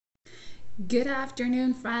Good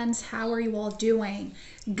afternoon, friends. How are you all doing?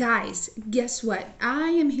 Guys, guess what? I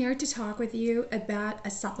am here to talk with you about a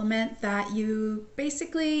supplement that you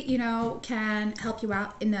basically, can help you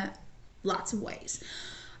out in lots of ways.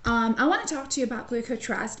 I want to talk to you about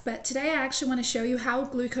Glucotrust, but today I actually want to show you how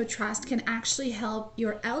Glucotrust can actually help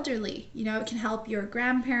your elderly. It can help your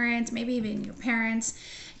grandparents, maybe even your parents.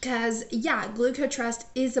 Because, yeah, Glucotrust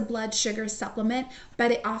is a blood sugar supplement, but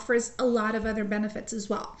it offers a lot of other benefits as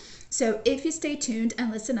well. So if you stay tuned and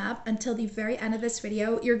listen up until the very end of this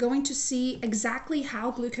video, you're going to see exactly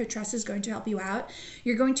how Glucotrust is going to help you out.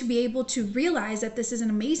 You're going to be able to realize that this is an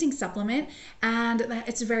amazing supplement and that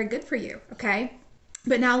it's very good for you, okay?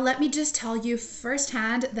 But now let me just tell you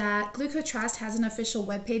firsthand that Glucotrust has an official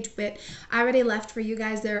webpage, but I already left for you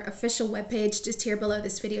guys their official webpage just here below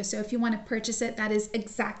this video. So if you want to purchase it, that is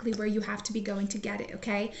exactly where you have to be going to get it,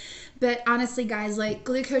 okay? But honestly, guys, like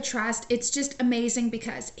Glucotrust, it's just amazing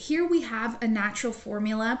because here we have a natural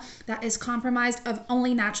formula that is comprised of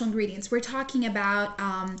only natural ingredients. We're talking about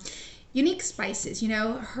unique spices,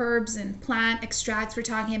 herbs and plant extracts. We're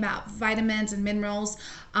talking about vitamins and minerals.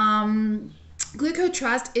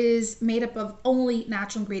 Glucotrust is made up of only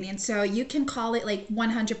natural ingredients, so you can call it like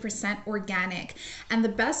 100% organic. And the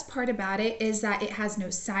best part about it is that it has no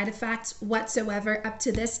side effects whatsoever. Up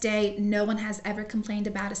to this day, no one has ever complained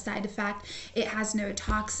about a side effect. It has no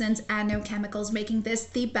toxins and no chemicals, making this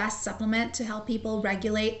the best supplement to help people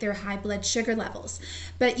regulate their high blood sugar levels.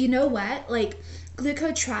 But you know what?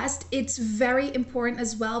 Glucotrust, it's very important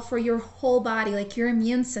as well for your whole body, like your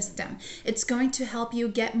immune system. It's going to help you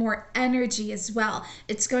get more energy as well.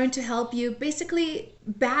 It's going to help you basically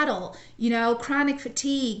battle, chronic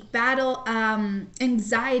fatigue, battle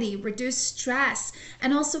anxiety, reduce stress,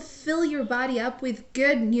 and also fill your body up with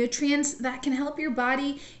good nutrients that can help your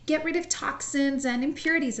body get rid of toxins and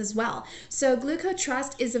impurities as well. So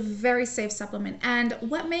Glucotrust is a very safe supplement. And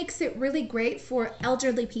what makes it really great for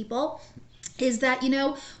elderly people is that,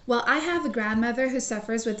 well, I have a grandmother who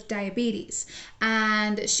suffers with diabetes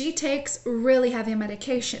and she takes really heavy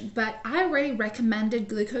medication, but I already recommended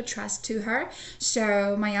Glucotrust to her.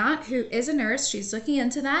 So my aunt, who is a nurse, she's looking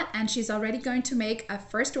into that and she's already going to make a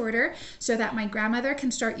first order so that my grandmother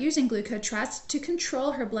can start using Glucotrust to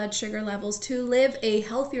control her blood sugar levels, to live a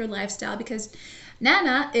healthier lifestyle, because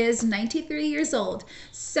Nana is 93 years old.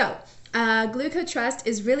 So Glucotrust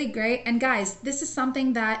is really great, and guys, this is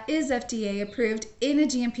something that is FDA approved in a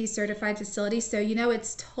GMP certified facility, so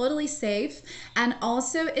it's totally safe, and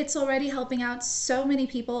also it's already helping out so many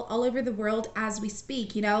people all over the world as we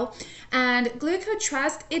speak. And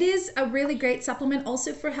Glucotrust, it is a really great supplement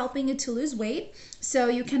also for helping you to lose weight, so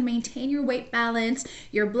you can maintain your weight balance,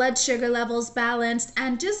 your blood sugar levels balanced,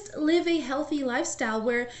 and just live a healthy lifestyle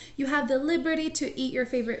where you have the liberty to eat your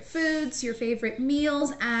favorite foods, your favorite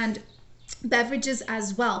meals, and beverages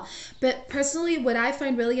as well. But personally, what I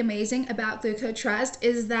find really amazing about Glucotrust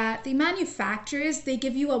is that the manufacturers, they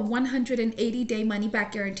give you a 180-day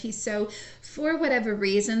money-back guarantee. So for whatever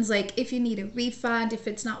reasons, like if you need a refund, if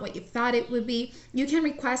it's not what you thought it would be, you can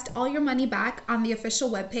request all your money back on the official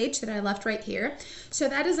webpage that I left right here. So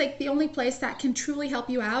that is like the only place that can truly help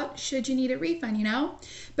you out should you need a refund,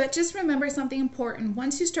 But just remember something important.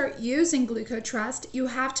 Once you start using Glucotrust, you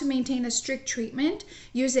have to maintain a strict treatment.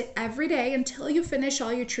 Use it every day until you finish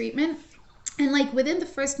all your treatment. And within the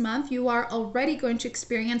first month, you are already going to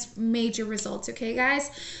experience major results, okay,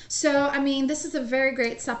 guys? So, this is a very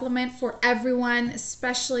great supplement for everyone,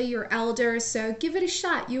 especially your elders. So give it a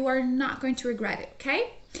shot. You are not going to regret it,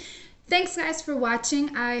 okay? Thanks, guys, for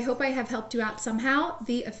watching. I hope I have helped you out somehow.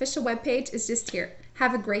 The official webpage is just here.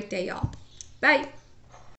 Have a great day, y'all. Bye.